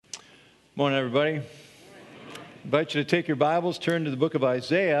Morning, everybody. I invite you to take your Bibles, turn to the book of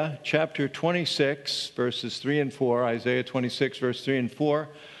Isaiah, chapter 26, verses 3 and 4. Isaiah 26, verse 3 and 4.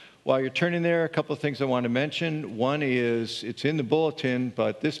 While you're turning there, a couple of things I want to mention. One is, it's in the bulletin,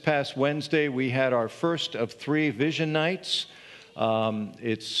 but this past Wednesday we had our first of 3 vision nights.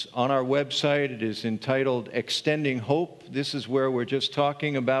 It's on our website. It is entitled Extending Hope. This is where we're just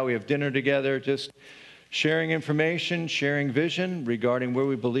talking about, we have dinner together, just sharing information, sharing vision regarding where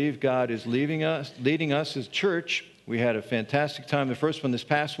we believe God is leading us as a church. We had a fantastic time. The first one this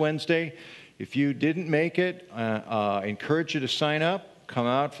past Wednesday. If you didn't make it, I encourage you to sign up. Come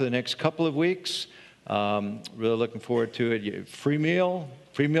out for the next couple of weeks. Really looking forward to it. Free meal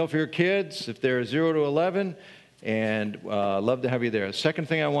for your kids if they're 0 to 11, and love to have you there. The second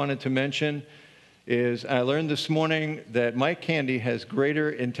thing I wanted to mention is I learned this morning that Mike Candy has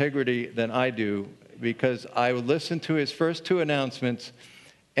greater integrity than I do, because I listened to his first 2 announcements,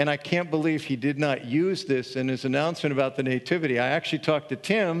 and I can't believe he did not use this in his announcement about the Nativity. I actually talked to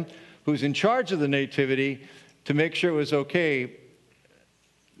Tim, who's in charge of the Nativity, to make sure it was okay.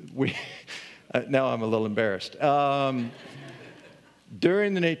 Now I'm a little embarrassed. During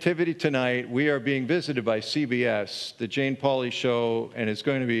the Nativity tonight, we are being visited by CBS, the Jane Pauley Show, and it's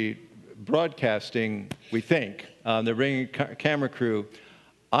going to be broadcasting, we think. They're bringing a camera crew.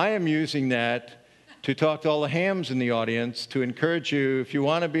 I am using that to talk to all the hams in the audience, to encourage you, if you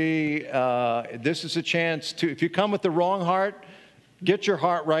want to be, this is a chance to, if you come with the wrong heart, get your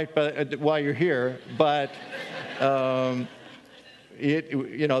heart right while you're here. But,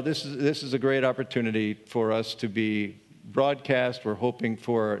 this is a great opportunity for us to be broadcast. We're hoping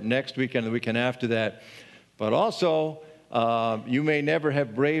for next weekend, the weekend after that. But also, you may never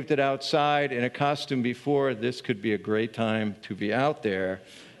have braved it outside in a costume before. This could be a great time to be out there.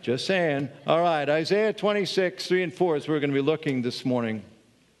 Just saying. All right, Isaiah 26, 3 and 4 is where we're going to be looking this morning.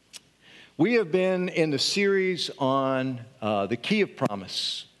 We have been in the series on the key of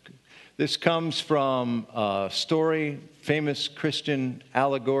promise. This comes from a story, famous Christian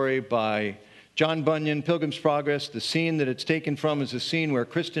allegory by John Bunyan, Pilgrim's Progress. The scene that it's taken from is a scene where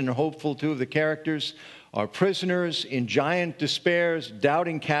Christian and hopeful, 2 of the characters, are prisoners in giant despair's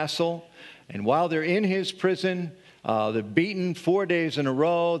doubting castle. And while they're in his prison, they're beaten 4 days in a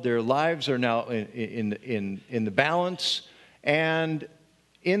row. Their lives are now in the balance. And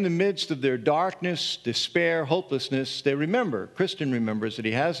in the midst of their darkness, despair, hopelessness, Christian remembers that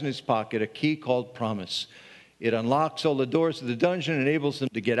he has in his pocket a key called promise. It unlocks all the doors of the dungeon, enables them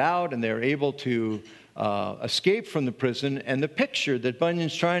to get out, and they're able to escape from the prison. And the picture that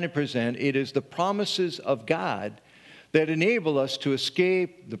Bunyan's trying to present, it is the promises of God that enable us to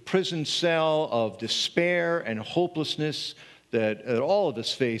escape the prison cell of despair and hopelessness that all of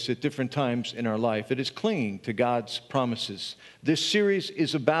us face at different times in our life. It is clinging to God's promises. This series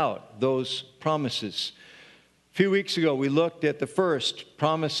is about those promises. A few weeks ago, we looked at the first,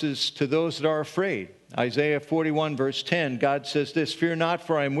 promises to those that are afraid. Isaiah 41, verse 10, God says this, "Fear not,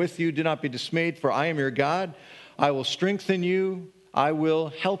 for I am with you. Do not be dismayed, for I am your God. I will strengthen you. I will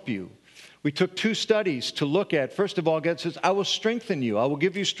help you." We took 2 studies to look at. First of all, God says, I will strengthen you. I will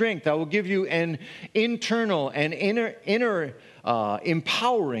give you strength. I will give you an internal and inner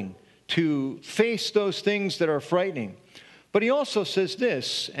empowering to face those things that are frightening. But he also says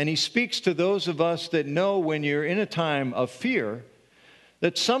this, and he speaks to those of us that know when you're in a time of fear,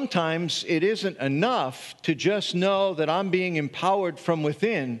 that sometimes it isn't enough to just know that I'm being empowered from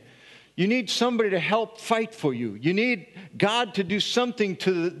within. You need somebody to help fight for you. You need God to do something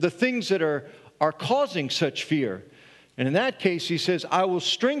to the things that are causing such fear. And in that case, he says, I will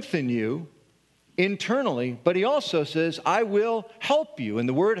strengthen you internally, but he also says, I will help you. And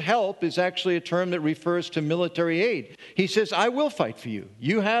the word help is actually a term that refers to military aid. He says, I will fight for you.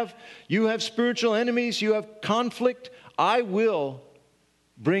 You have spiritual enemies. You have conflict. I will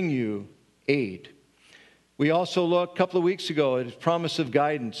bring you aid. We also looked a couple of weeks ago at his promise of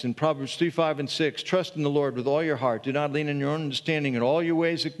guidance in Proverbs 3, 5, and 6. Trust in the Lord with all your heart. Do not lean on your own understanding. In all your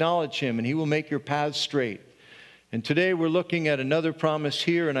ways acknowledge him, and he will make your paths straight. And today we're looking at another promise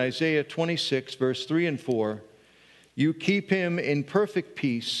here in Isaiah 26, verse 3 and 4. You keep him in perfect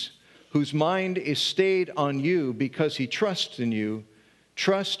peace, whose mind is stayed on you because he trusts in you.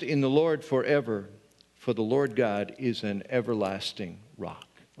 Trust in the Lord forever, for the Lord God is an everlasting rock.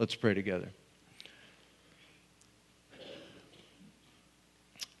 Let's pray together.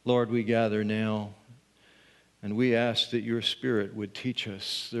 Lord, we gather now, and we ask that your Spirit would teach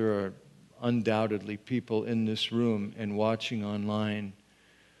us. There are undoubtedly people in this room and watching online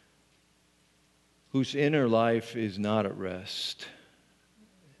whose inner life is not at rest.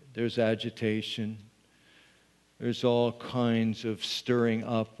 There's agitation. There's all kinds of stirring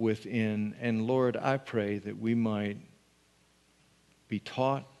up within. And Lord, I pray that we might be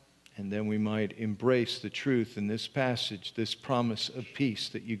taught, and then we might embrace the truth in this passage, this promise of peace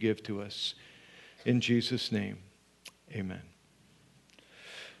that you give to us. In Jesus' name, amen.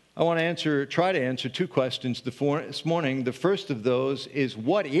 I want to try to answer two questions this morning. The first of those is,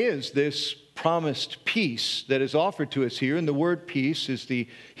 what is this promised peace that is offered to us here? And the word peace is the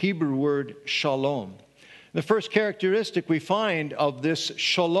Hebrew word shalom. The first characteristic we find of this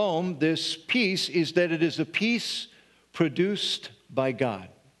shalom, this peace, is that it is a peace produced by God.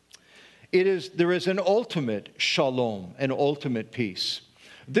 There is an ultimate shalom, an ultimate peace.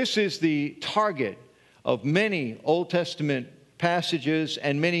 This is the target of many Old Testament passages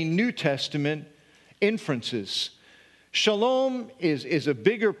and many New Testament inferences. Shalom is a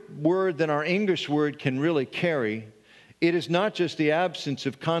bigger word than our English word can really carry. It is not just the absence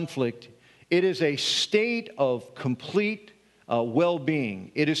of conflict. It is a state of complete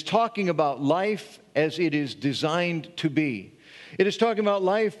well-being. It is talking about life as it is designed to be. It is talking about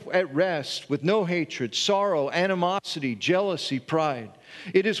life at rest with no hatred, sorrow, animosity, jealousy, pride.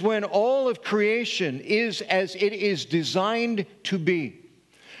 It is when all of creation is as it is designed to be.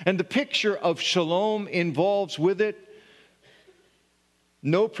 And the picture of shalom involves with it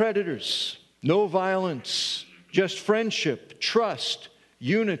no predators, no violence, just friendship, trust,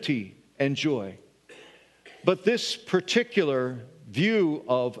 unity, and joy. But this particular view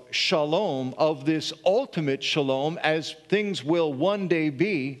of shalom, of this ultimate shalom, as things will one day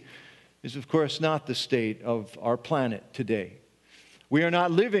be, is of course not the state of our planet today. We are not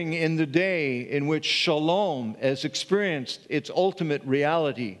living in the day in which shalom has experienced its ultimate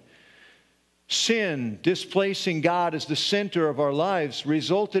reality. Sin, displacing God as the center of our lives,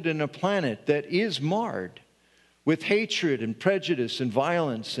 resulted in a planet that is marred with hatred and prejudice and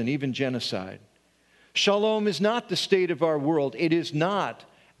violence and even genocide. Shalom is not the state of our world. It is not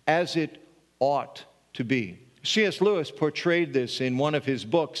as it ought to be. C.S. Lewis portrayed this in one of his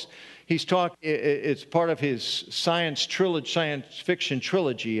books. It's part of his science fiction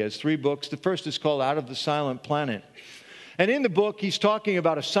trilogy as 3 books. The first is called Out of the Silent Planet. And in the book, he's talking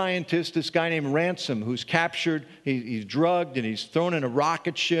about a scientist, this guy named Ransom, who's captured, he's drugged, and he's thrown in a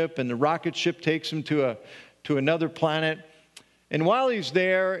rocket ship, and the rocket ship takes him to another planet. And while he's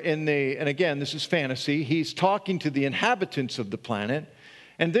there, and again, this is fantasy, he's talking to the inhabitants of the planet,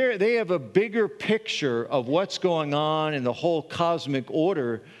 and they have a bigger picture of what's going on in the whole cosmic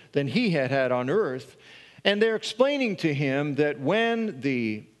order than he had on Earth. And they're explaining to him that when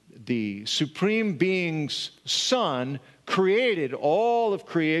the Supreme Being's Son created all of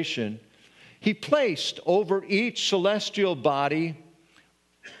creation, he placed over each celestial body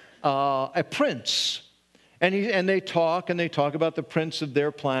a prince. And they talk about the prince of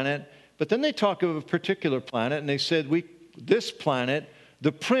their planet, but then they talk of a particular planet, and they said, this planet,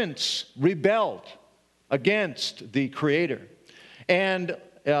 the prince rebelled against the creator. And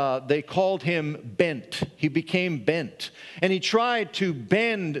they called him bent. He became bent. And he tried to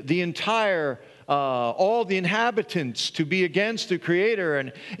bend the entire, all the inhabitants to be against the creator.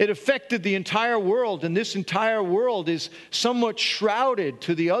 And it affected the entire world. And this entire world is somewhat shrouded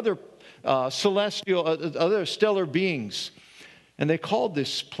to the other other stellar beings. And they called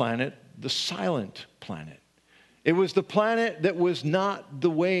this planet the silent planet. It was the planet that was not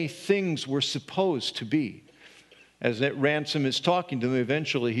the way things were supposed to be. As that Ransom is talking to them,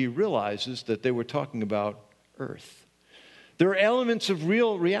 eventually he realizes that they were talking about Earth. There are elements of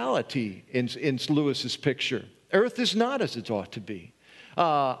real reality in Lewis's picture. Earth is not as it ought to be.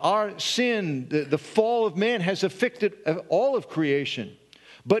 Our sin, the fall of man, has affected all of creation.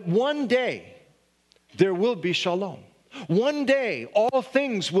 But one day, there will be shalom. One day, all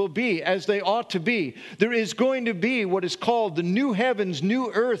things will be as they ought to be. There is going to be what is called the new heavens,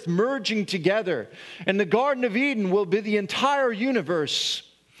 new earth merging together. And the Garden of Eden will be the entire universe.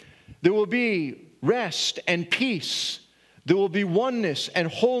 There will be rest and peace. There will be oneness and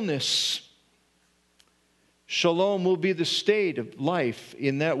wholeness. Shalom will be the state of life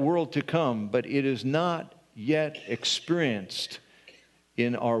in that world to come, but it is not yet experienced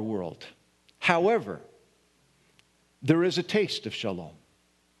in our world. However, there is a taste of shalom.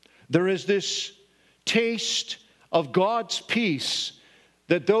 There is this taste of God's peace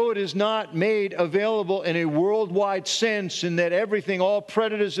that though it is not made available in a worldwide sense, in that everything, all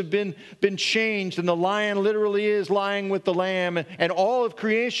predators have been changed, and the lion literally is lying with the lamb, and all of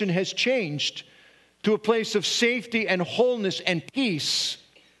creation has changed to a place of safety and wholeness and peace,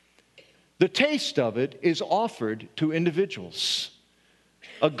 the taste of it is offered to individuals.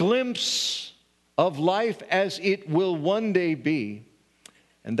 A glimpse of life as it will one day be.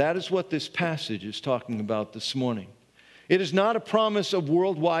 And that is what this passage is talking about this morning. It is not a promise of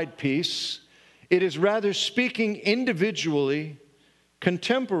worldwide peace. It is rather speaking individually,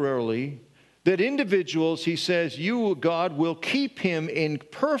 contemporarily, that individuals, he says, you, God, will keep him in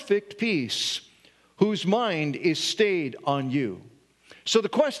perfect peace, whose mind is stayed on you. So the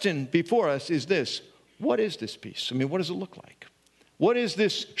question before us is this: what is this peace? I mean, what does it look like? What is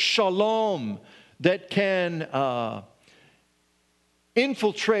this shalom that can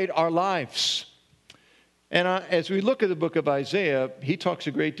infiltrate our lives? And as we look at the book of Isaiah, he talks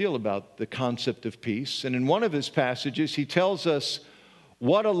a great deal about the concept of peace. And in one of his passages, he tells us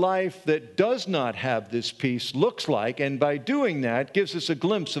what a life that does not have this peace looks like. And by doing that, gives us a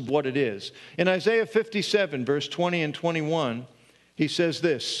glimpse of what it is. In Isaiah 57, verse 20 and 21, he says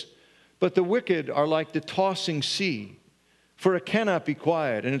this: "But the wicked are like the tossing sea, for it cannot be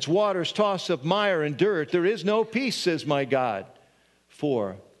quiet, and its waters toss up mire and dirt. There is no peace, says my God,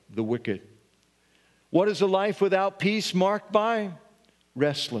 for the wicked." What is a life without peace marked by?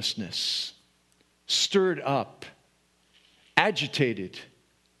 Restlessness, stirred up, agitated.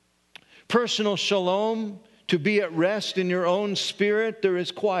 Personal shalom, to be at rest in your own spirit, there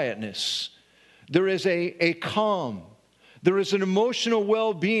is quietness. There is a calm. There is an emotional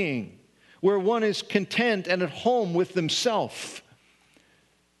well-being where one is content and at home with themselves.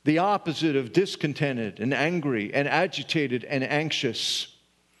 The opposite of discontented and angry and agitated and anxious.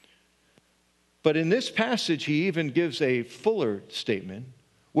 But in this passage, he even gives a fuller statement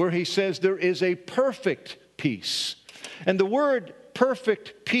where he says there is a perfect peace. And the word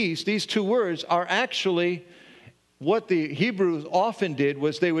perfect peace, these two words, are actually what the Hebrews often did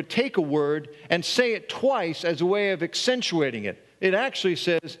was they would take a word and say it twice as a way of accentuating it. It actually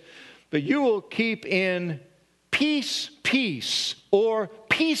says, "But you will keep in peace, peace," or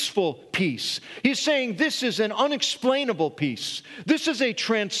peaceful peace. He's saying this is an unexplainable peace. This is a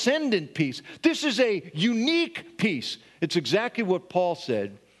transcendent peace. This is a unique peace. It's exactly what Paul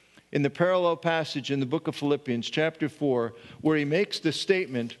said in the parallel passage in the book of Philippians, chapter 4, where he makes the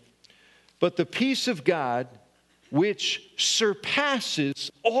statement, "But the peace of God, which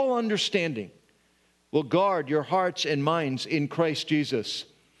surpasses all understanding, will guard your hearts and minds in Christ Jesus."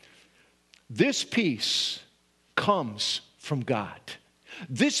 This peace comes from God.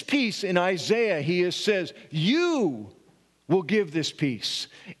 This peace in Isaiah, he says, you will give this peace.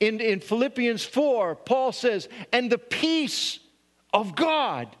 In Philippians 4, Paul says, "And the peace of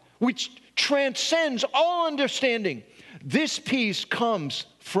God, which transcends all understanding," this peace comes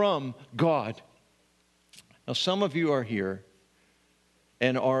from God. Now, some of you are here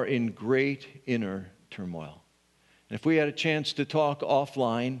and are in great inner turmoil. And if we had a chance to talk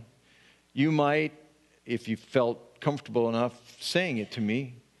offline, you might, if you felt comfortable enough saying it to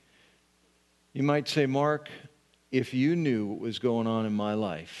me, you might say, "Mark, if you knew what was going on in my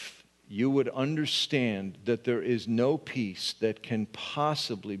life, you would understand that there is no peace that can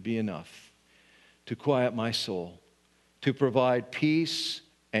possibly be enough to quiet my soul, to provide peace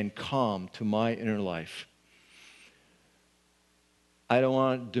and calm to my inner life." I don't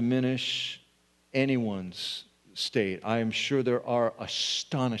want to diminish anyone's state. I am sure there are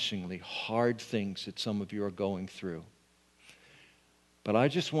astonishingly hard things that some of you are going through. But I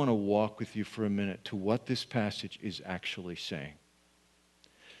just want to walk with you for a minute to what this passage is actually saying.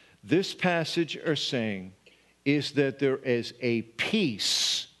 This passage is saying is that there is a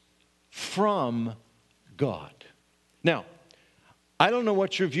peace from God. Now, I don't know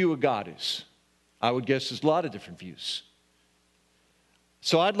what your view of God is. I would guess there's a lot of different views.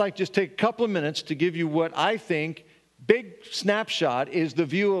 So I'd like to just take a couple of minutes to give you what I think, big snapshot, is the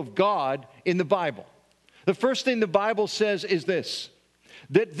view of God in the Bible. The first thing the Bible says is this: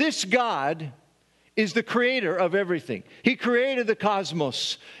 that this God is the creator of everything. He created the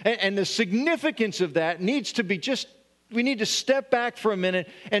cosmos. And the significance of that needs to be we need to step back for a minute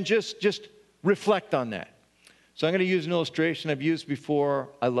and just reflect on that. So I'm going to use an illustration I've used before.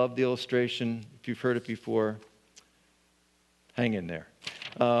 I love the illustration. If you've heard it before, hang in there.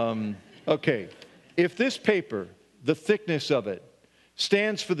 Okay, if this paper, the thickness of it,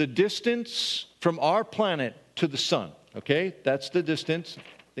 stands for the distance from our planet to the sun, okay, that's the distance.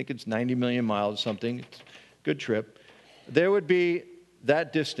 I think it's 90 million miles or something. It's a good trip. There would be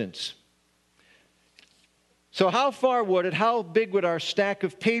that distance. So how big would our stack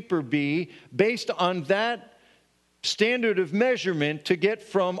of paper be based on that standard of measurement to get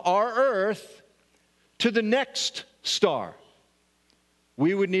from our Earth to the next star?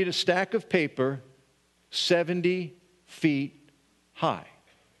 We would need a stack of paper 70 feet high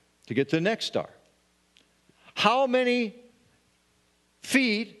to get to the next star. How many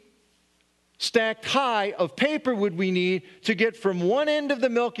feet stacked high of paper would we need to get from one end of the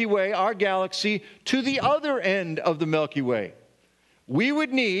Milky Way, our galaxy, to the other end of the Milky Way? We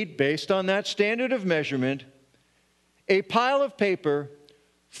would need, based on that standard of measurement, a pile of paper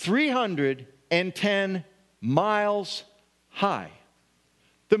 310 miles high.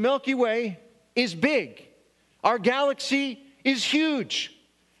 The Milky Way is big. Our galaxy is huge.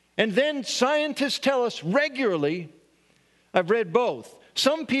 And then scientists tell us regularly, I've read both.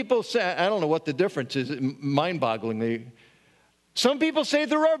 Some people say, I don't know what the difference is, mind-bogglingly. Some people say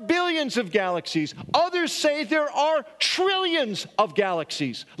there are billions of galaxies. Others say there are trillions of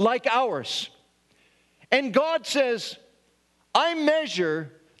galaxies like ours. And God says, I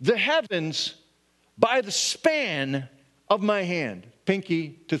measure the heavens by the span of my hand,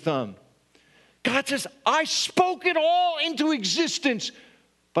 pinky to thumb. God says, I spoke it all into existence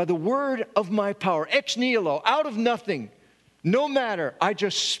by the word of my power, ex nihilo, out of nothing. No matter, I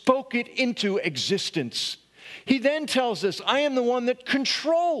just spoke it into existence. He then tells us, I am the one that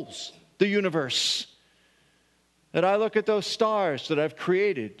controls the universe. That I look at those stars that I've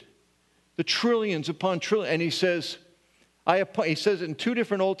created, the trillions upon trillions, and he says it in two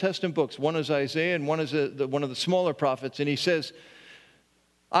different Old Testament books. One is Isaiah and one is one of the smaller prophets. And he says,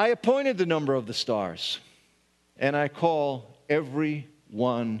 I appointed the number of the stars, and I call every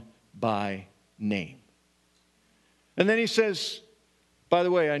one by name. And then he says, by the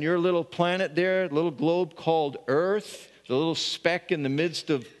way, on your little planet there, little globe called Earth, the little speck in the midst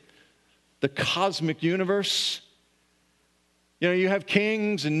of the cosmic universe, you have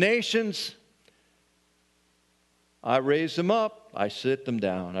kings and nations. I raise them up, I set them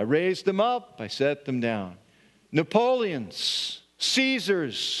down. I raise them up, I set them down. Napoleons,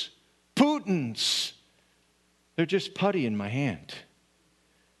 Caesars, Putins, they're just putty in my hand.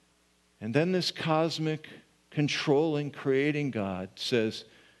 And then this cosmic, controlling, creating God says,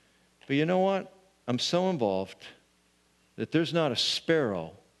 but you know what? I'm so involved that there's not a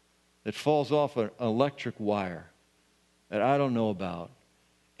sparrow that falls off an electric wire that I don't know about.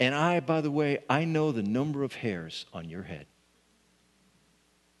 And I, by the way, I know the number of hairs on your head.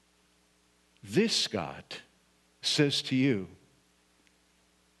 This God says to you,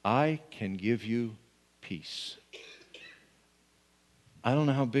 I can give you peace. I don't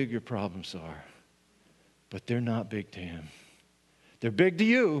know how big your problems are, but they're not big to him. They're big to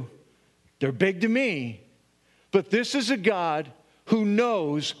you. They're big to me. But this is a God who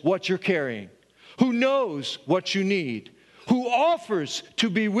knows what you're carrying, who knows what you need, who offers to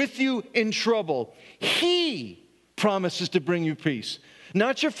be with you in trouble. He promises to bring you peace.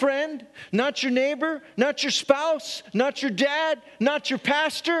 Not your friend, not your neighbor, not your spouse, not your dad, not your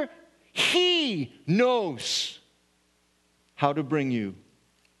pastor. He knows how to bring you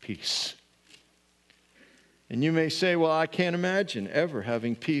peace. And you may say, well, I can't imagine ever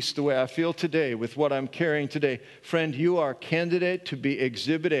having peace the way I feel today with what I'm carrying today. Friend, you are candidate to be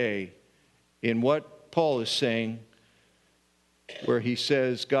exhibit A in what Paul is saying, where he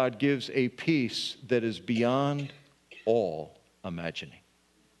says God gives a peace that is beyond all imagining.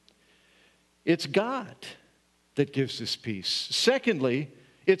 It's God that gives this peace. Secondly,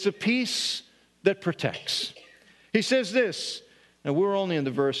 it's a peace that protects. He says this. Now, we're only in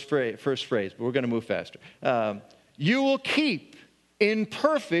the first phrase, but we're going to move faster. You will keep in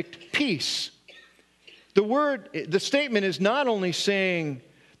perfect peace. The statement is not only saying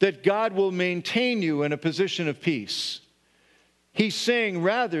that God will maintain you in a position of peace. He's saying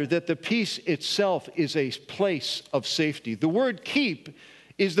rather that the peace itself is a place of safety. The word keep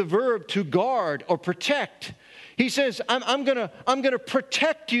is the verb to guard or protect. He says, I'm going to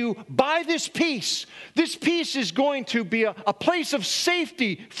protect you by this peace. This peace is going to be a place of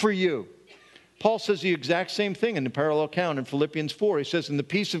safety for you. Paul says the exact same thing in the parallel account in Philippians 4. He says, and the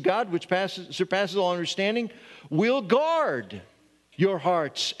peace of God, which surpasses all understanding, will guard your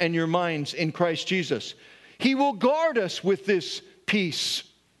hearts and your minds in Christ Jesus. He will guard us with this peace.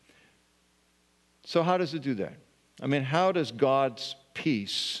 So how does it do that? How does God's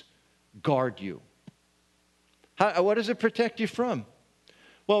peace guard you? What does it protect you from?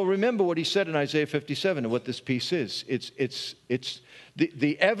 Well, remember what he said in Isaiah 57 and what this peace is. It's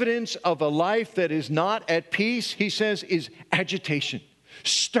the evidence of a life that is not at peace, he says, is agitation.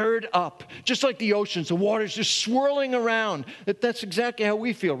 Stirred up, just like the oceans, the water's just swirling around. That's exactly how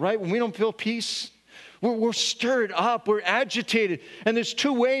we feel, right? When we don't feel peace, we're stirred up, we're agitated. And there's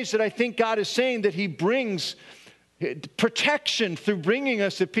two ways that I think God is saying that he brings protection through bringing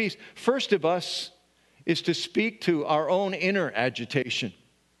us to peace. First of us is to speak to our own inner agitation.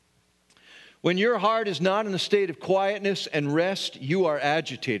 When your heart is not in a state of quietness and rest, you are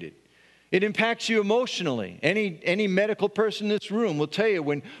agitated. It impacts you emotionally. Any medical person in this room will tell you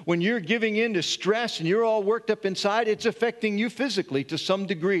when you're giving in to stress and you're all worked up inside, it's affecting you physically to some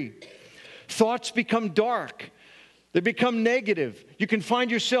degree. Thoughts become dark. They become negative. You can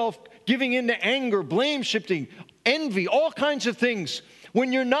find yourself giving in to anger, blame shifting, envy, all kinds of things.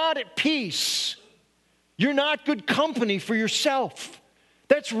 When you're not at peace, you're not good company for yourself.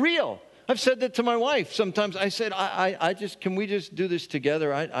 That's real. I've said that to my wife sometimes. I said, can we just do this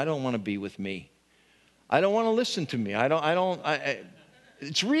together? I don't want to be with me. I don't want to listen to me.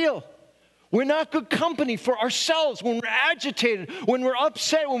 It's real. We're not good company for ourselves when we're agitated, when we're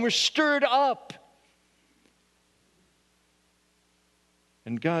upset, when we're stirred up.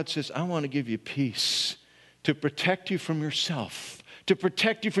 And God says, I want to give you peace to protect you from yourself, to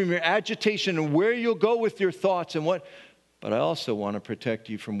protect you from your agitation and where you'll go with your thoughts and what. But I also want to protect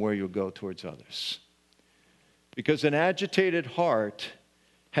you from where you'll go towards others. Because an agitated heart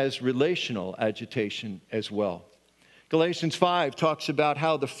has relational agitation as well. Galatians 5 talks about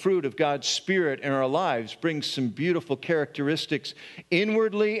how the fruit of God's Spirit in our lives brings some beautiful characteristics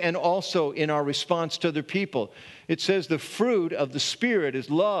inwardly and also in our response to other people. It says the fruit of the Spirit is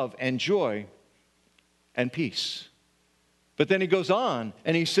love and joy and peace. But then he goes on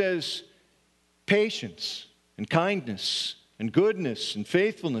and he says patience and kindness and goodness and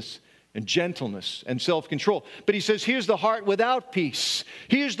faithfulness and gentleness and self-control. But he says, here's the heart without peace.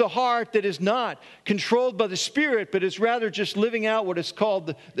 Here's the heart that is not controlled by the Spirit, but is rather just living out what is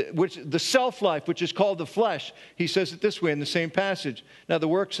called the self-life, which is called the flesh. He says it this way in the same passage. Now, the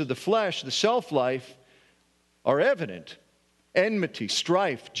works of the flesh, the self-life, are evident. Enmity,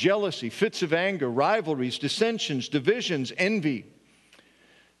 strife, jealousy, fits of anger, rivalries, dissensions, divisions, envy.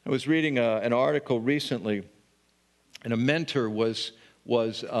 I was reading an article recently, and a mentor was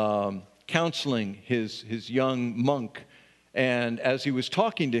counseling his young monk. And as he was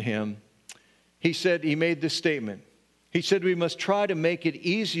talking to him, he made this statement. He said, we must try to make it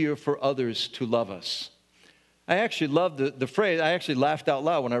easier for others to love us. I actually loved the phrase. I actually laughed out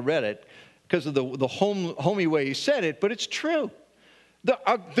loud when I read it because of the homey way he said it, but it's true.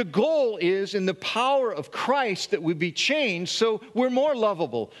 The goal is in the power of Christ that we be changed so we're more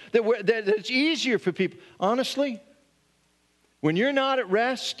lovable, that it's easier for people. Honestly, when you're not at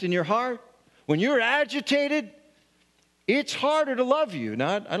rest in your heart, when you're agitated, it's harder to love you.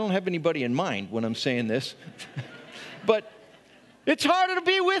 Now, I don't have anybody in mind when I'm saying this, but it's harder to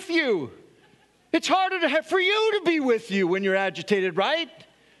be with you. It's harder for you to be with you when you're agitated, right?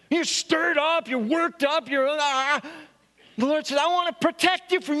 You're stirred up, you're worked up, The Lord says, I want to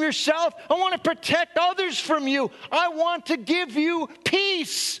protect you from yourself. I want to protect others from you. I want to give you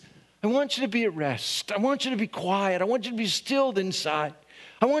peace. I want you to be at rest. I want you to be quiet. I want you to be stilled inside.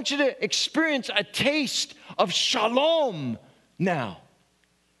 I want you to experience a taste of shalom now.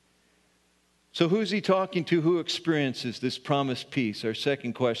 So who's he talking to? Who experiences this promised peace? Our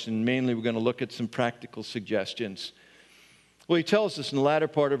second question, mainly we're going to look at some practical suggestions. Well, he tells us in the latter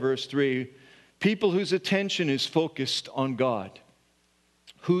part of verse 3, people whose attention is focused on God,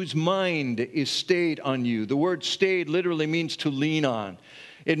 whose mind is stayed on you. The word stayed literally means to lean on.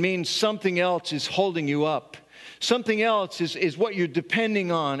 It means something else is holding you up. Something else is what you're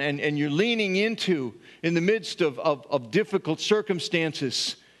depending on and you're leaning into in the midst of difficult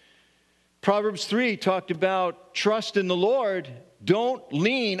circumstances. Proverbs 3 talked about trust in the Lord. Don't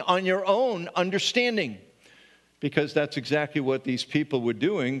lean on your own understanding. Because that's exactly what these people were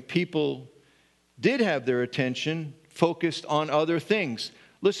doing. People did have their attention focused on other things.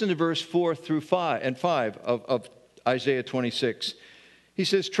 Listen to verse 4 through 5 of Isaiah 26. He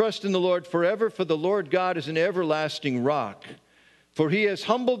says, trust in the Lord forever, for the Lord God is an everlasting rock. For he has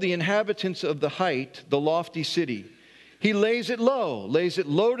humbled the inhabitants of the height, the lofty city. He lays it low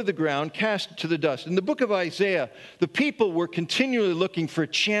to the ground, cast it to the dust. In the book of Isaiah, the people were continually looking for a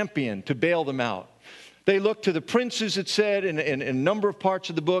champion to bail them out. They looked to the princes, it said, in a number of parts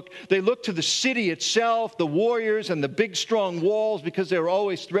of the book. They looked to the city itself, the warriors and the big strong walls because they were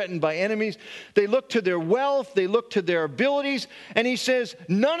always threatened by enemies. They looked to their wealth. They looked to their abilities. And he says,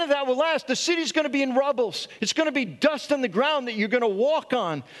 none of that will last. The city's going to be in rubble. It's going to be dust on the ground that you're going to walk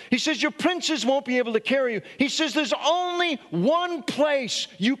on. He says, your princes won't be able to carry you. He says, there's only one place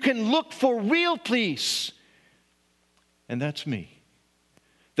you can look for real peace. And that's me.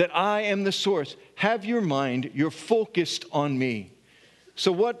 That I am the source. Have your mind, you're focused on me.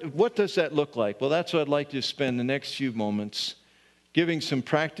 So what does that look like? Well, that's what I'd like to spend the next few moments giving some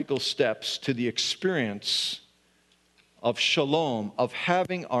practical steps to the experience of shalom, of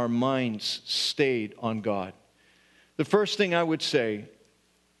having our minds stayed on God. The first thing I would say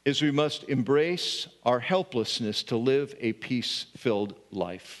is we must embrace our helplessness to live a peace-filled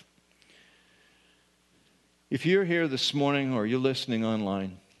life. If you're here this morning or you're listening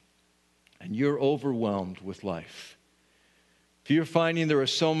online and you're overwhelmed with life, if you're finding there are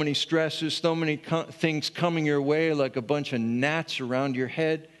so many stresses, so many things coming your way like a bunch of gnats around your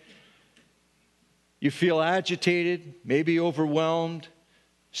head, you feel agitated, maybe overwhelmed,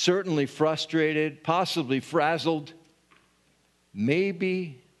 certainly frustrated, possibly frazzled,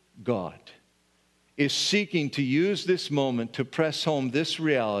 maybe God is seeking to use this moment to press home this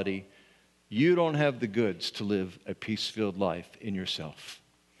reality: you don't have the goods to live a peace-filled life in yourself.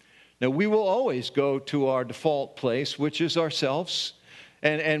 Now, we will always go to our default place, which is ourselves.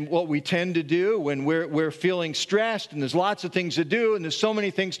 And what we tend to do when we're feeling stressed and there's lots of things to do and there's so many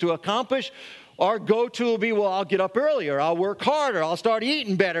things to accomplish, our go-to will be, well, I'll get up earlier, I'll work harder, I'll start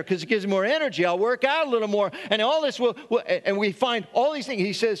eating better because it gives me more energy, I'll work out a little more, and all this and we find all these things.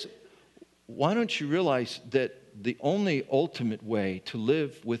 He says, why don't you realize that the only ultimate way to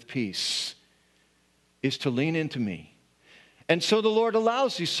live with peace is to lean into me? And so the Lord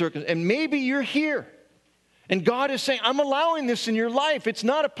allows these circumstances. And maybe you're here. And God is saying, I'm allowing this in your life. It's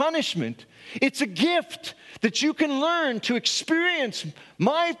not a punishment. It's a gift that you can learn to experience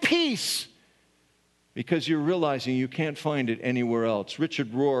my peace because you're realizing you can't find it anywhere else.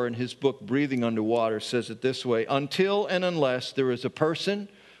 Richard Rohr, in his book, Breathing Underwater, says it this way: until and unless there is a person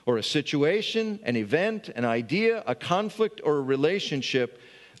or a situation, an event, an idea, a conflict, or a relationship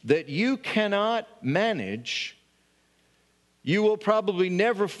that you cannot manage, you will probably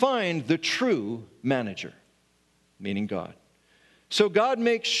never find the true manager, meaning God. So God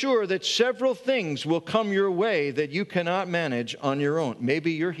makes sure that several things will come your way that you cannot manage on your own.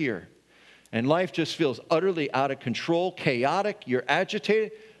 Maybe you're here, and life just feels utterly out of control, chaotic, you're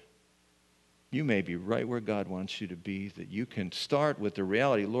agitated. You may be right where God wants you to be, that you can start with the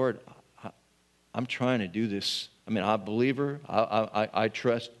reality: Lord, I'm trying to do this. I mean, I'm a believer. I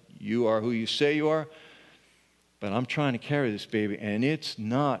trust you are who you say you are. But I'm trying to carry this baby, and it's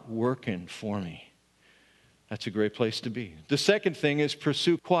not working for me. That's a great place to be. The second thing is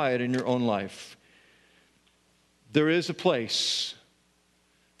pursue quiet in your own life. There is a place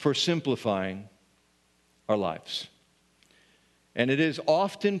for simplifying our lives. And it is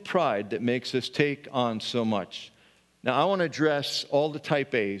often pride that makes us take on so much. Now, I want to address all the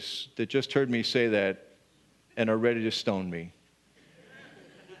type A's that just heard me say that and are ready to stone me.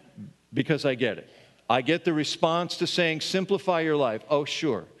 Because I get it. I get the response to saying, simplify your life. Oh,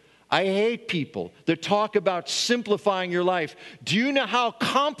 sure. I hate people that talk about simplifying your life. Do you know how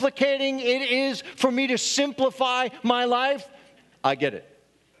complicating it is for me to simplify my life? I get it.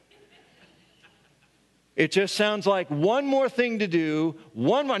 It just sounds like one more thing to do,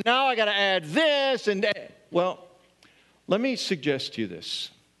 one more. Now I got to add this and that. Well, let me suggest to you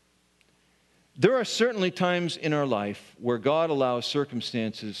this. There are certainly times in our life where God allows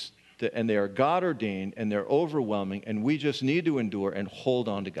circumstances and they are God ordained and they're overwhelming, and we just need to endure and hold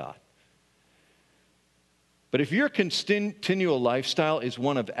on to God. But if your continual lifestyle is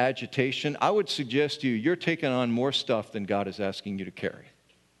one of agitation, I would suggest to you, you're taking on more stuff than God is asking you to carry.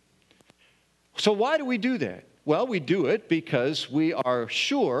 So why do we do that? Well, we do it because we are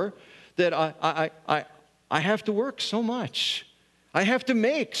sure that I have to work so much. I have to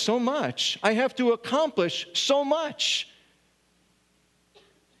make so much. I have to accomplish so much.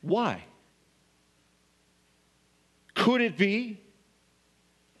 Why? Could it be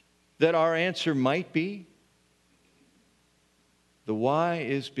that our answer might be the why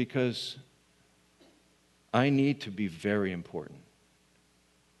is because I need to be very important.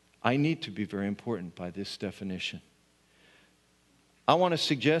 I need to be very important by this definition. I want to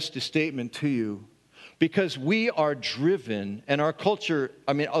suggest a statement to you because we are driven, and our culture,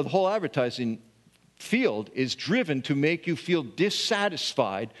 the whole advertising field is driven to make you feel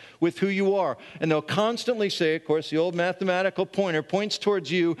dissatisfied with who you are. And they'll constantly say, of course, the old mathematical pointer points towards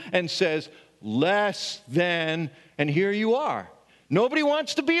you and says, less than, and here you are. Nobody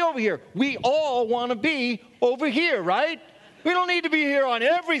wants to be over here. We all want to be over here, right? We don't need to be here on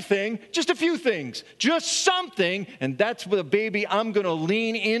everything, just a few things, just something, and that's the baby I'm going to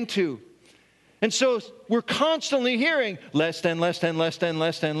lean into. And so we're constantly hearing less than, less than, less than,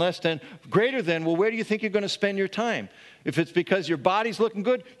 less than, less than, greater than. Well, where do you think you're going to spend your time? If it's because your body's looking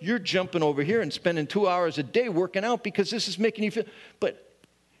good, you're jumping over here and spending 2 hours a day working out because this is making you feel. But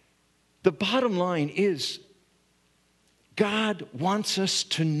the bottom line is God wants us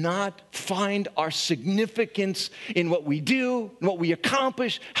to not find our significance in what we do, in what we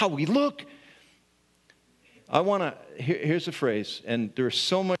accomplish, how we look. Here's a phrase, and there's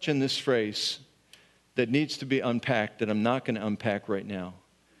so much in this phrase that needs to be unpacked that I'm not going to unpack right now.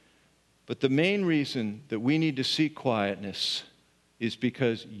 But the main reason that we need to seek quietness is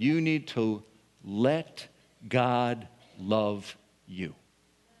because you need to let God love you.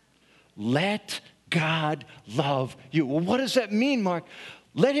 Let God love you. Well, what does that mean, Mark?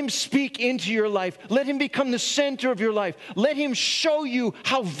 Let him speak into your life. Let him become the center of your life. Let him show you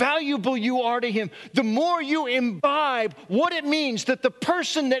how valuable you are to him. The more you imbibe what it means that the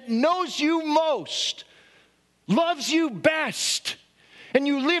person that knows you most loves you best, and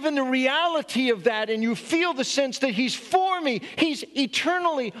you live in the reality of that, and you feel the sense that he's for me, he's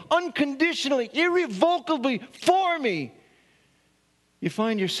eternally, unconditionally, irrevocably for me, you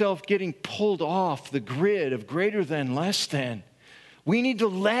find yourself getting pulled off the grid of greater than, less than. We need to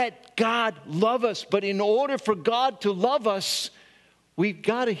let God love us. But in order for God to love us, we've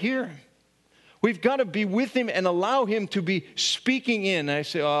got to hear him. We've got to be with him and allow him to be speaking in. And I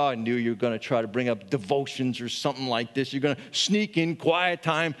say, oh, I knew you were going to try to bring up devotions or something like this. You're going to sneak in quiet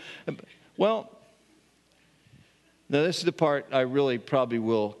time. Well, now this is the part I really probably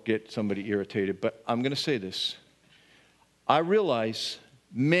will get somebody irritated. But I'm going to say this. I realize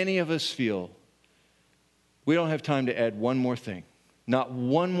many of us feel we don't have time to add one more thing. Not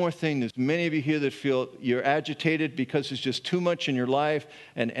one more thing. There's many of you here that feel you're agitated because there's just too much in your life,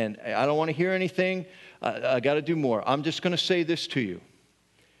 and I don't want to hear anything. I got to do more. I'm just going to say this to you.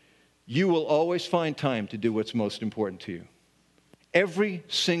 You will always find time to do what's most important to you. Every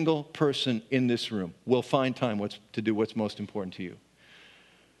single person in this room will find time to do what's most important to you.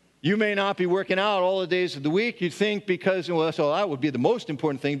 You may not be working out all the days of the week, you think, because, well, so that would be the most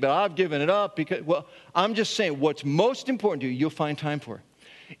important thing, but I've given it up because, well, I'm just saying what's most important to you, you'll find time for.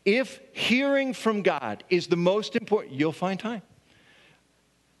 If hearing from God is the most important, you'll find time.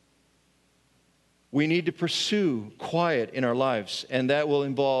 We need to pursue quiet in our lives, and that will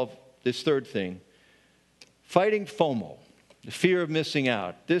involve this third thing, fighting FOMO. The fear of missing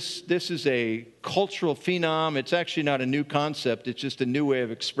out. This is a cultural phenom. It's actually not a new concept. It's just a new way of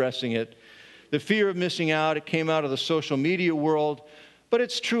expressing it. The fear of missing out, it came out of the social media world, but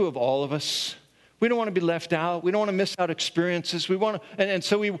it's true of all of us. We don't want to be left out. We don't want to miss out experiences. We want to, and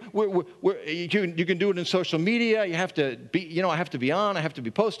so you can do it in social media. You have to be, I have to be on. I have to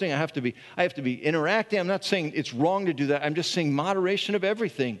be posting. I have to be interacting. I'm not saying it's wrong to do that. I'm just saying moderation of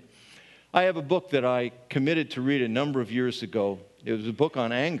everything. I have a book that I committed to read a number of years ago. It was a book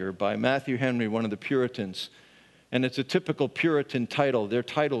on anger by Matthew Henry, one of the Puritans. And it's a typical Puritan title. Their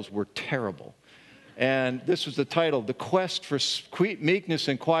titles were terrible. And this was the title, The Quest for Meekness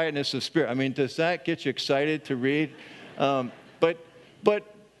and Quietness of Spirit. I mean, does that get you excited to read? But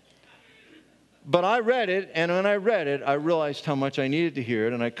I read it, and when I read it, I realized how much I needed to hear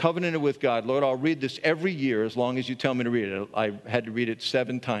it, and I covenanted with God, Lord, I'll read this every year as long as you tell me to read it. I had to read it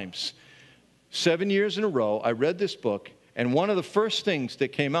 7 times. 7 years in a row, I read this book, and one of the first things that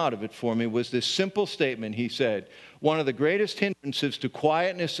came out of it for me was this simple statement. He said, one of the greatest hindrances to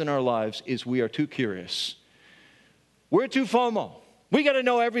quietness in our lives is we are too curious. We're too FOMO. We got to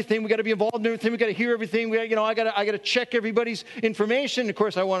know everything. We got to be involved in everything. We got to hear everything. I got to check everybody's information. Of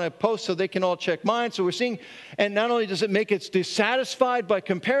course, I want to post so they can all check mine. So we're seeing, and not only does it make us dissatisfied by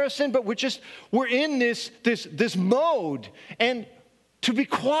comparison, but we're in this mode. And to be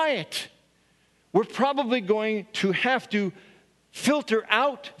quiet, we're probably going to have to filter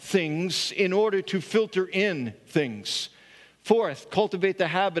out things in order to filter in things. 4th, cultivate the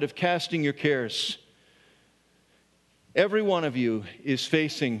habit of casting your cares. Every one of you is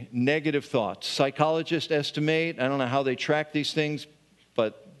facing negative thoughts. Psychologists estimate, I don't know how they track these things,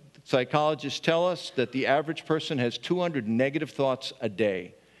 but psychologists tell us that the average person has 200 negative thoughts a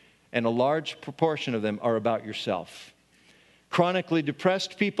day, and a large proportion of them are about yourself. Chronically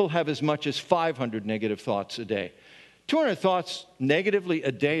depressed people have as much as 500 negative thoughts a day. 200 thoughts negatively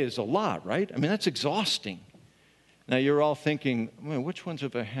a day is a lot, right? I mean, that's exhausting. Now, you're all thinking, well, which ones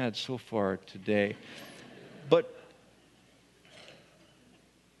have I had so far today? But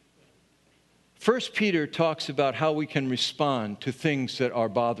 1 Peter talks about how we can respond to things that are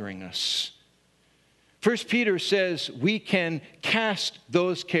bothering us. 1 Peter says we can cast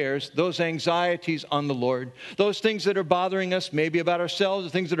those cares, those anxieties on the Lord. Those things that are bothering us, maybe about ourselves,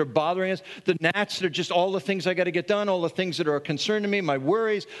 the things that are bothering us, the gnats that are just all the things I got to get done, all the things that are a concern to me, my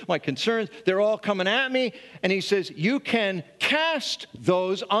worries, my concerns, they're all coming at me. And he says you can cast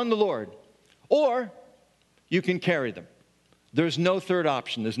those on the Lord, or you can carry them. There's no third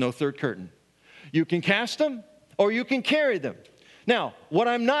option. There's no third curtain. You can cast them, or you can carry them. Now, what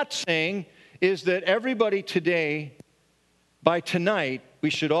I'm not saying is that everybody today, by tonight, we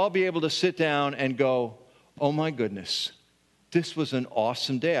should all be able to sit down and go, oh my goodness, this was an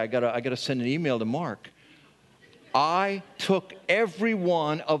awesome day. I gotta send an email to Mark. I took every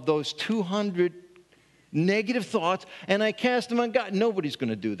one of those 200 negative thoughts and I cast them on God. Nobody's going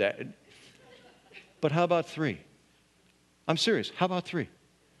to do that. But how about 3? I'm serious. How about 3?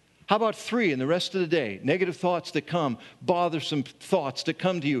 How about 3 in the rest of the day? Negative thoughts that come, bothersome thoughts that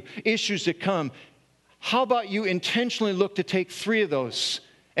come to you, issues that come. How about you intentionally look to take 3 of those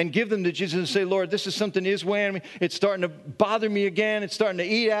and give them to Jesus and say, Lord, this is something that is weighing on me. It's starting to bother me again. It's starting to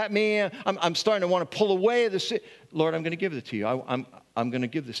eat at me. I'm starting to want to pull away. Lord, I'm going to give it to you. I'm going to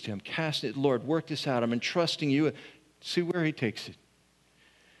give this to you. I'm casting it. Lord, work this out. I'm entrusting you. See where he takes it.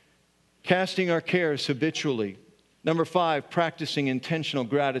 Casting our cares habitually. Number 5, practicing intentional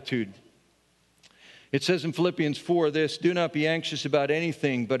gratitude. It says in Philippians 4 this, do not be anxious about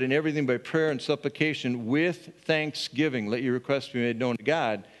anything, but in everything by prayer and supplication with thanksgiving. Let your requests be made known to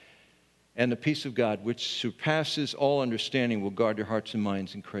God, and the peace of God, which surpasses all understanding, will guard your hearts and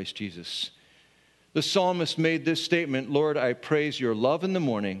minds in Christ Jesus. The psalmist made this statement, Lord, I praise your love in the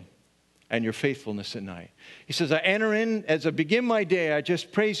morning and your faithfulness at night. He says, I enter in, as I begin my day, I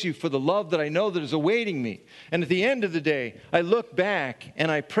just praise you for the love that I know that is awaiting me. And at the end of the day, I look back and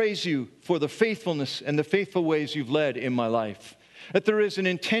I praise you for the faithfulness and the faithful ways you've led in my life. That there is an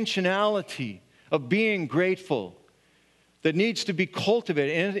intentionality of being grateful that needs to be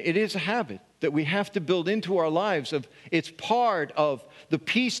cultivated. And it is a habit that we have to build into our lives. It's part of the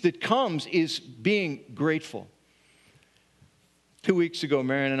peace that comes is being grateful. 2 weeks ago,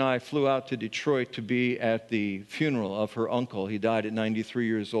 Marion and I flew out to Detroit to be at the funeral of her uncle. He died at 93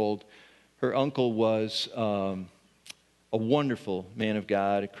 years old. Her uncle was a wonderful man of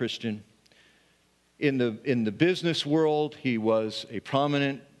God, a Christian. In the business world, he was a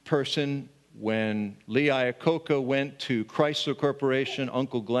prominent person. When Lee Iacocca went to Chrysler Corporation,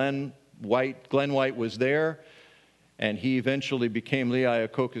 Uncle Glenn White was there, and he eventually became Lee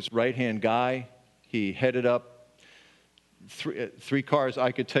Iacocca's right-hand guy. He headed up three cars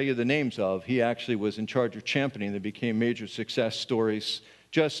I could tell you the names of. He actually was in charge of championing. They became major success stories.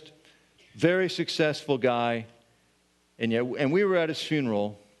 Just very successful guy. And we were at his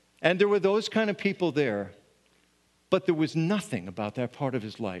funeral, and there were those kind of people there, but there was nothing about that part of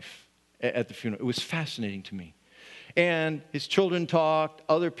his life at the funeral. It was fascinating to me. And his children talked,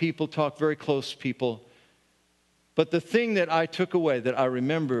 other people talked, very close people. But the thing that I took away that I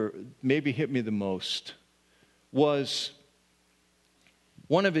remember maybe hit me the most was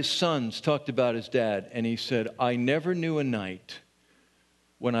one of his sons talked about his dad, and he said, I never knew a night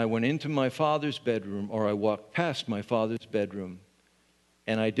when I went into my father's bedroom or I walked past my father's bedroom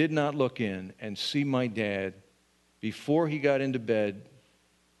and I did not look in and see my dad before he got into bed,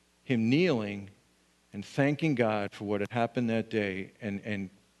 him kneeling and thanking God for what had happened that day and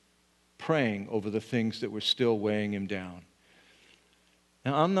praying over the things that were still weighing him down.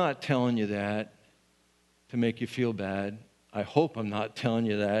 Now, I'm not telling you that to make you feel bad. I hope I'm not telling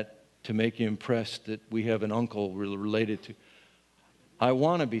you that to make you impressed that we have an uncle related to. I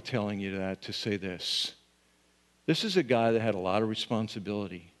want to be telling you that to say this. This is a guy that had a lot of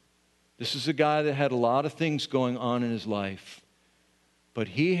responsibility. This is a guy that had a lot of things going on in his life. But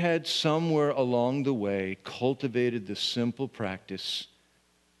he had somewhere along the way cultivated the simple practice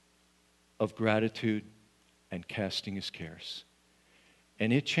of gratitude and casting his cares.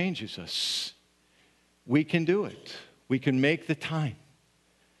 And it changes us. We can do it. We can make the time.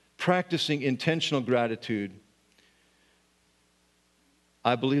 Practicing intentional gratitude.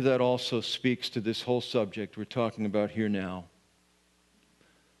 I believe that also speaks to this whole subject we're talking about here now.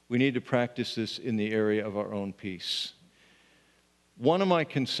 We need to practice this in the area of our own peace. One of my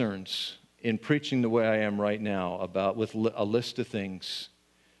concerns in preaching the way I am right now with a list of things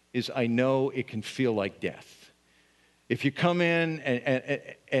is I know it can feel like death. If you come in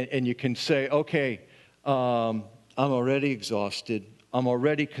and you can say, okay, I'm already exhausted. I'm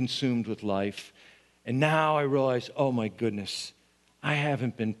already consumed with life. And now I realize, oh my goodness, I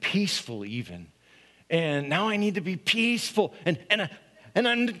haven't been peaceful even. And now I need to be peaceful. And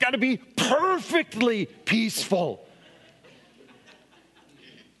I've got to be perfectly peaceful.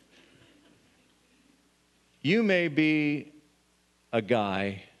 You may be a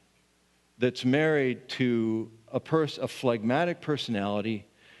guy that's married to a phlegmatic personality,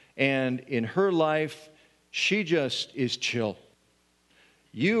 and in her life, she just is chill.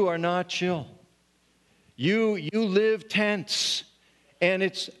 You are not chill. You live tense, and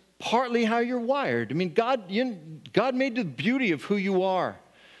it's partly how you're wired. I mean, God made the beauty of who you are,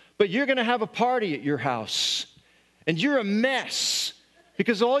 but you're going to have a party at your house, and you're a mess.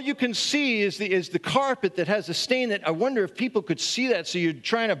 Because all you can see is the carpet that has a stain that I wonder if people could see that. So you're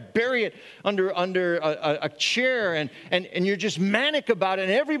trying to bury it under a chair and you're just manic about it.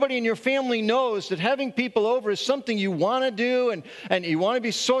 And everybody in your family knows that having people over is something you want to do and you want to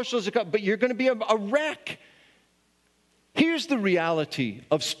be social, but you're going to be a wreck. Here's the reality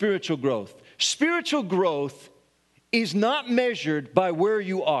of spiritual growth. Spiritual growth is not measured by where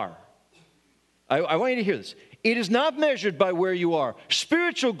you are. I want you to hear this. It is not measured by where you are.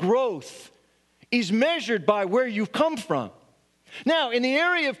 Spiritual growth is measured by where you've come from. Now, in the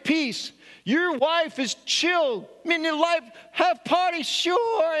area of peace, your wife is chill. I mean, your life, have parties,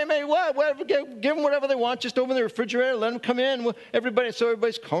 sure. I mean, whatever, give them whatever they want. Just open the refrigerator, let them come in. So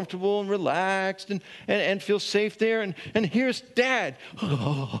everybody's comfortable and relaxed and feel safe there. And here's Dad.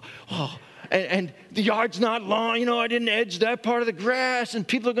 And the yard's not long. You know, I didn't edge that part of the grass. And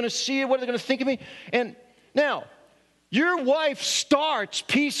people are going to see it. What are they going to think of me? And now, your wife starts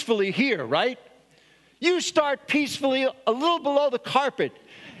peacefully here, right? You start peacefully a little below the carpet.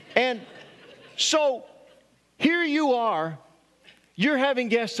 And so here you are, you're having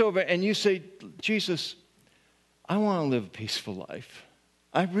guests over, and you say, Jesus, I want to live a peaceful life.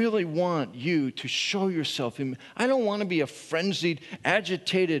 I really want you to show yourself in me. I don't want to be a frenzied,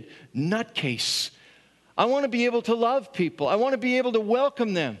 agitated nutcase. I want to be able to love people. I want to be able to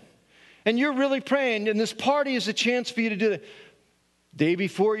welcome them. And you're really praying, and this party is a chance for you to do that. Day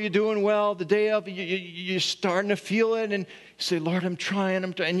before, you're doing well. The day of, you're starting to feel it. And you say, Lord, I'm trying.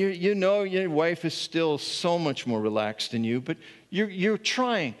 And you know your wife is still so much more relaxed than you. But you're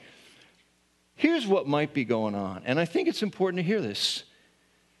trying. Here's what might be going on. And I think it's important to hear this.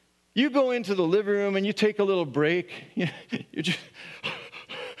 You go into the living room and you take a little break. You're just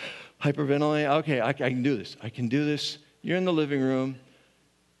hyperventilating. Okay, I can do this. I can do this. You're in the living room.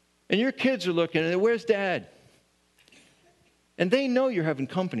 And your kids are looking at it. Where's Dad? And they know you're having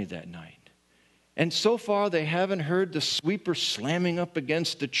company that night. And so far, they haven't heard the sweeper slamming up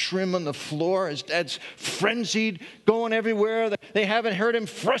against the trim on the floor as Dad's frenzied, going everywhere. They haven't heard him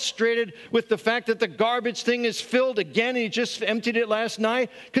frustrated with the fact that the garbage thing is filled again. And he just emptied it last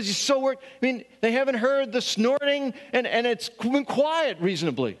night because he's so worked. I mean, they haven't heard the snorting, and it's been quiet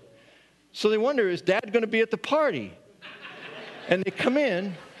reasonably. So they wonder, is Dad going to be at the party? And they come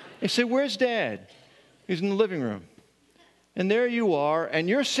in. They say, where's Dad? He's in the living room. And there you are, and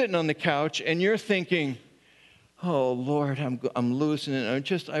you're sitting on the couch, and you're thinking, oh, Lord, I'm losing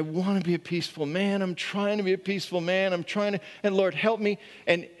it. I want to be a peaceful man. I'm trying to be a peaceful man. And Lord, help me.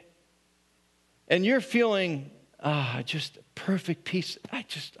 And you're feeling, just perfect peace. I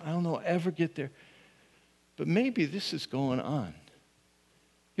don't know, I'll ever get there. But maybe this is going on.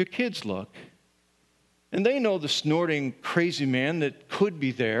 Your kids look, and they know the snorting crazy man that could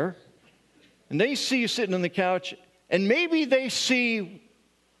be there. And they see you sitting on the couch, and maybe they see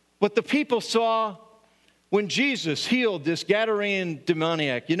what the people saw when Jesus healed this Gadarene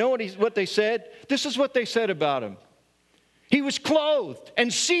demoniac. You know what they said? This is what they said about him. He was clothed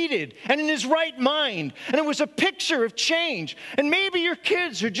and seated and in his right mind. And it was a picture of change. And maybe your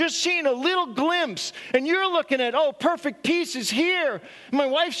kids are just seeing a little glimpse. And you're looking at, oh, perfect peace is here. My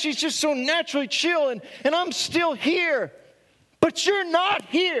wife, she's just so naturally chill. And I'm still here. But you're not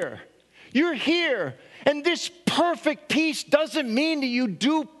here. You're here. And this perfect peace doesn't mean that you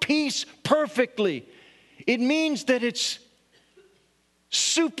do peace perfectly. It means that it's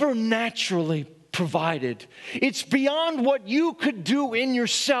supernaturally provided. It's beyond what you could do in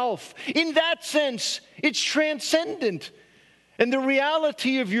yourself. In that sense, it's transcendent. And the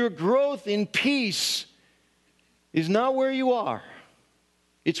reality of your growth in peace is not where you are.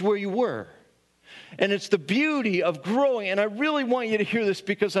 It's where you were. And it's the beauty of growing. And I really want you to hear this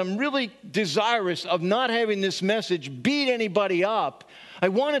because I'm really desirous of not having this message beat anybody up. I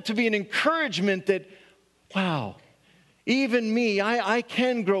want it to be an encouragement that, wow, even me, I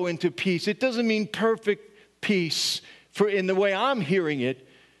can grow into peace. It doesn't mean perfect peace in the way I'm hearing it.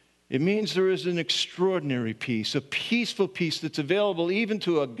 It means there is an extraordinary peace, a peaceful peace that's available even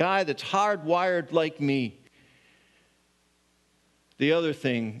to a guy that's hardwired like me. The other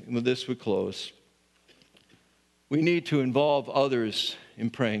thing, with this we close, we need to involve others in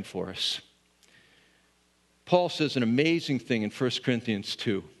praying for us. Paul says an amazing thing in 1 Corinthians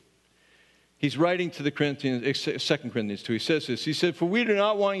 2. He's writing to the Corinthians, 2 Corinthians 2. He says this. He said, "For we do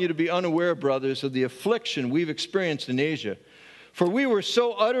not want you to be unaware, brothers, of the affliction we've experienced in Asia. For we were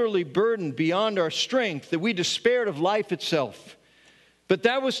so utterly burdened beyond our strength that we despaired of life itself. But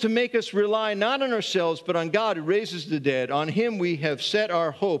that was to make us rely not on ourselves, but on God who raises the dead. On him we have set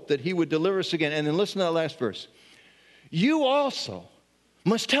our hope that he would deliver us again." And then listen to that last verse. "You also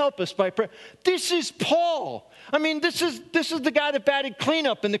must help us by prayer." This is Paul. I mean, this is the guy that batted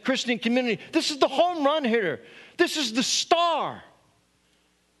cleanup in the Christian community. This is the home run hitter. This is the star.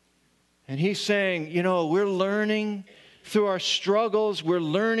 And he's saying, we're learning through our struggles. We're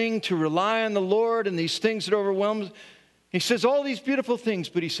learning to rely on the Lord and these things that overwhelm us. He says all these beautiful things,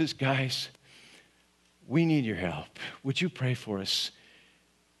 but he says, guys, we need your help. Would you pray for us?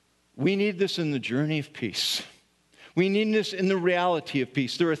 We need this in the journey of peace. We need this in the reality of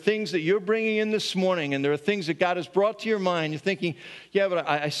peace. There are things that you're bringing in this morning, and there are things that God has brought to your mind. You're thinking, yeah, but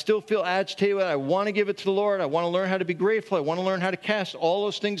I still feel agitated with it. I want to give it to the Lord. I want to learn how to be grateful. I want to learn how to cast all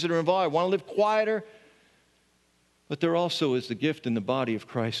those things that are involved. I want to live quieter. But there also is the gift in the body of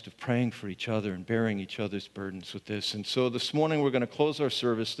Christ of praying for each other and bearing each other's burdens with this. And so this morning we're going to close our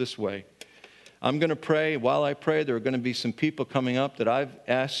service this way. I'm going to pray. While I pray, there are going to be some people coming up that I've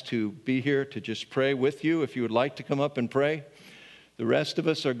asked to be here to just pray with you if you would like to come up and pray. The rest of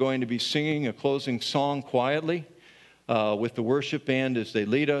us are going to be singing a closing song quietly with the worship band as they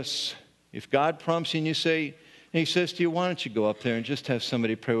lead us. If God prompts you and you say, and he says to you, why don't you go up there and just have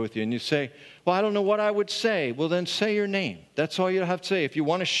somebody pray with you? And you say, well, I don't know what I would say. Well, then say your name. That's all you have to say. If you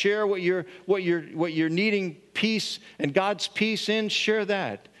want to share what you're needing peace and God's peace in, share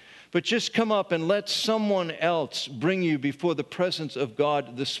that. But just come up and let someone else bring you before the presence of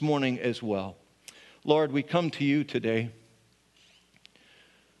God this morning as well. Lord, we come to you today.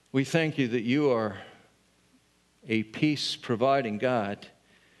 We thank you that you are a peace-providing God.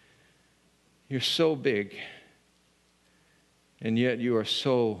 You're so big, and yet you are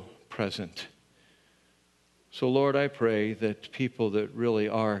so present. So, Lord, I pray that people that really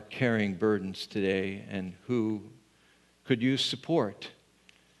are carrying burdens today and who could use support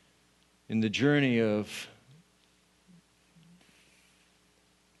in the journey of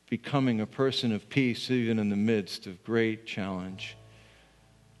becoming a person of peace, even in the midst of great challenge.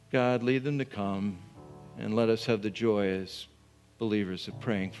 God, lead them to come, and let us have the joy as believers of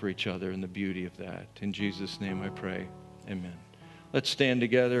praying for each other and the beauty of that. In Jesus' name I pray. Amen. Let's stand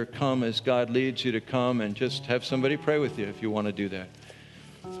together. Come as God leads you to come, and just have somebody pray with you if you want to do that.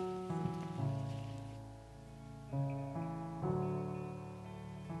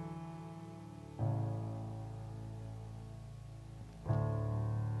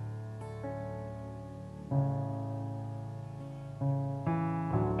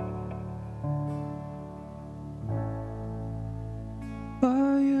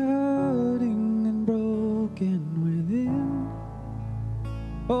 Are you hurting and broken within?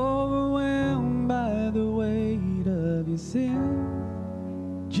 Overwhelmed by the weight of your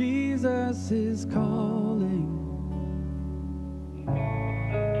sin? Jesus is calling.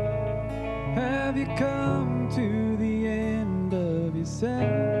 Have you come to the end of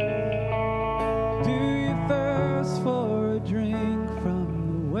yourself? Do you thirst for a drink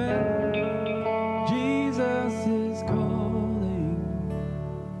from the well? Jesus is calling.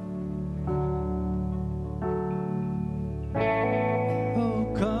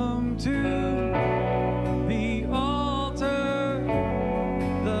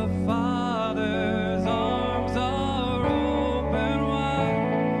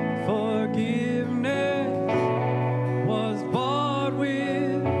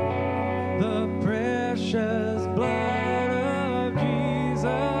 With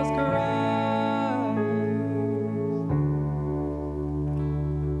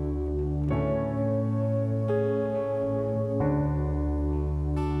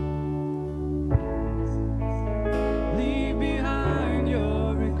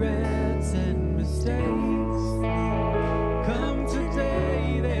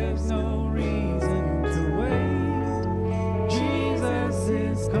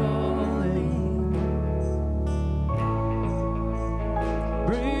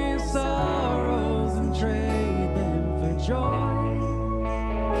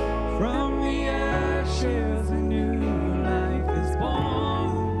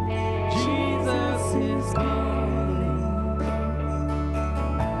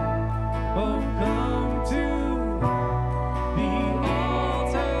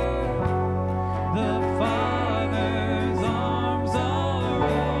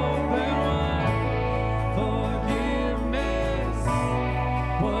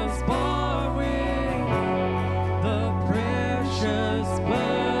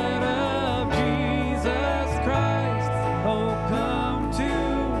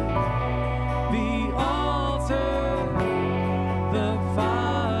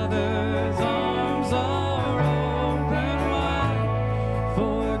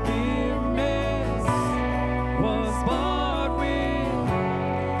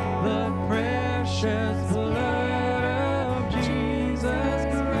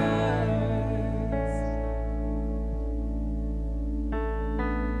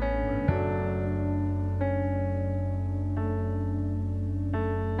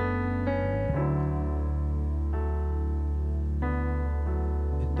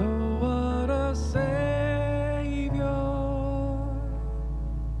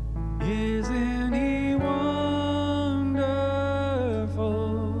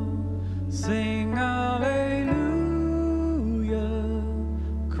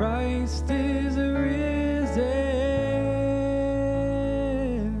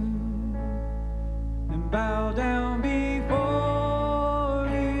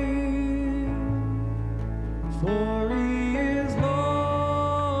For he is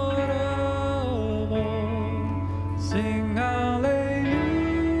Lord of all. Sing hallelujah.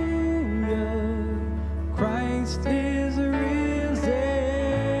 Christ is risen.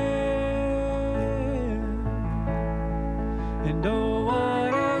 And oh,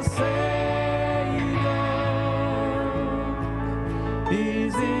 what a Savior.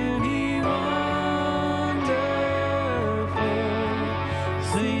 Isn't he wonderful?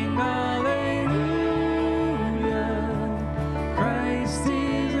 Sing hallelujah. Christ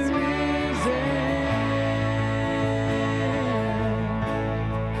is risen.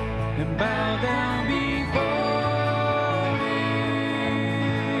 And bow down before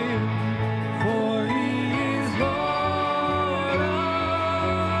him, for he is Lord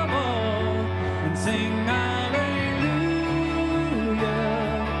of all. And sing hallelujah.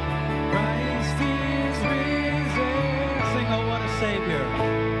 Christ is risen. Sing, oh, what a Savior.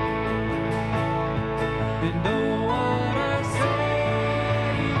 And oh, what a Savior.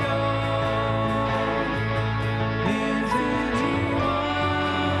 Isn't he wonderful?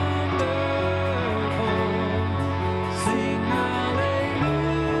 Sing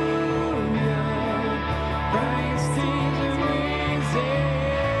hallelujah. Christ is risen.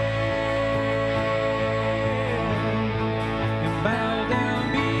 And bow down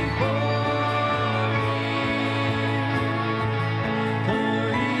before him, for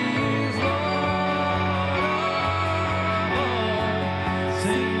he is Lord of all.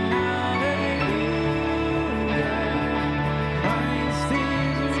 Sing hallelujah. Christ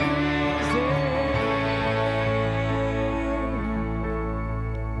is risen.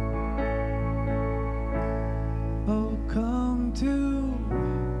 Oh, come to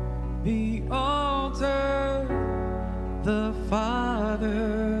the altar. The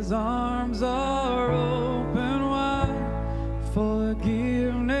Father's arms are open wide.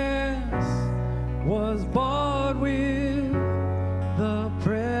 Forgiveness was bought with the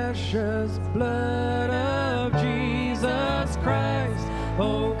precious blood of Jesus Christ.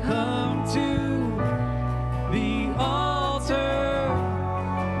 Oh, come to the altar.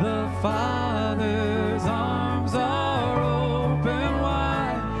 The Father's arms are open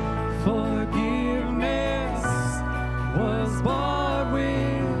wide. Forgiveness was bought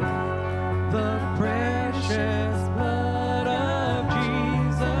with the precious blood of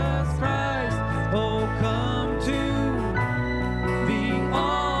Jesus Christ. Oh, come to the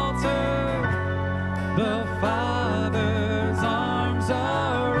altar. The Father's arms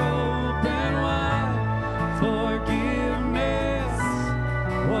are open wide. Forgiveness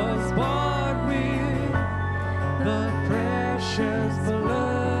was bought with the precious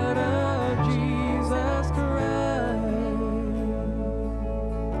blood of Jesus Christ.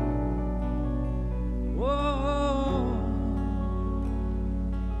 Whoa.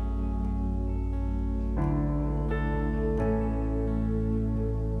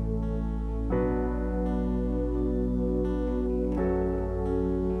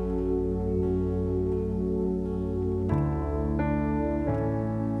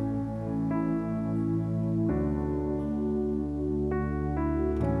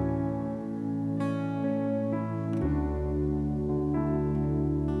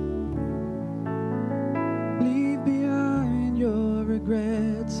 Leave behind your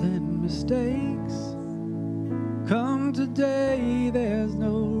regrets and mistakes. Come today, there's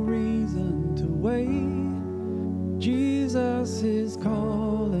no reason to wait. Jesus is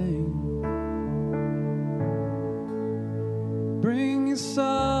calling. Bring your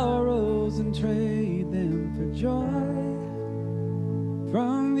sorrows and trade them for joy.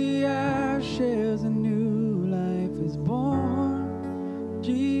 From the ashes a new life is born.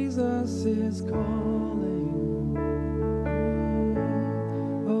 Jesus is calling.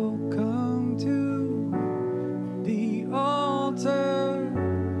 Oh, come to the altar.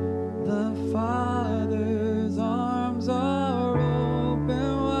 The Father's arms are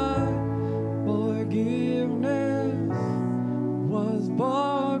open wide. Forgiveness was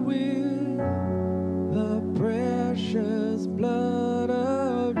bought with the precious blood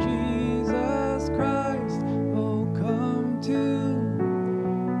of Jesus Christ. Oh, come to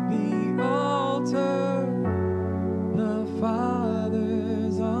the altar. The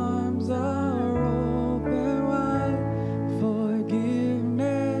Father's arms are open wide.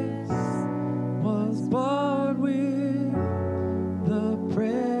 Forgiveness was bought with the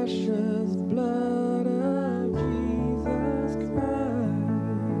precious blood of Jesus Christ.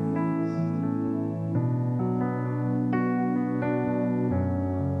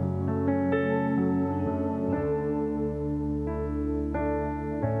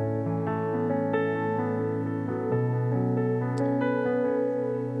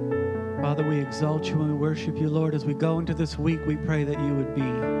 Father, we exalt you and we worship you, Lord. As we go into this week, we pray that you would be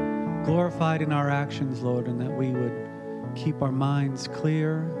glorified in our actions, Lord, and that we would keep our minds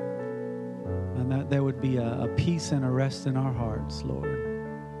clear, and that there would be a peace and a rest in our hearts, Lord.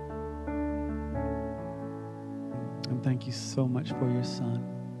 And thank you so much for your Son,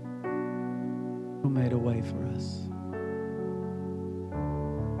 who made a way for us.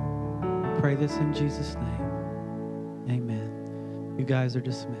 I pray this in Jesus' name. Amen. You guys are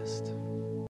dismissed.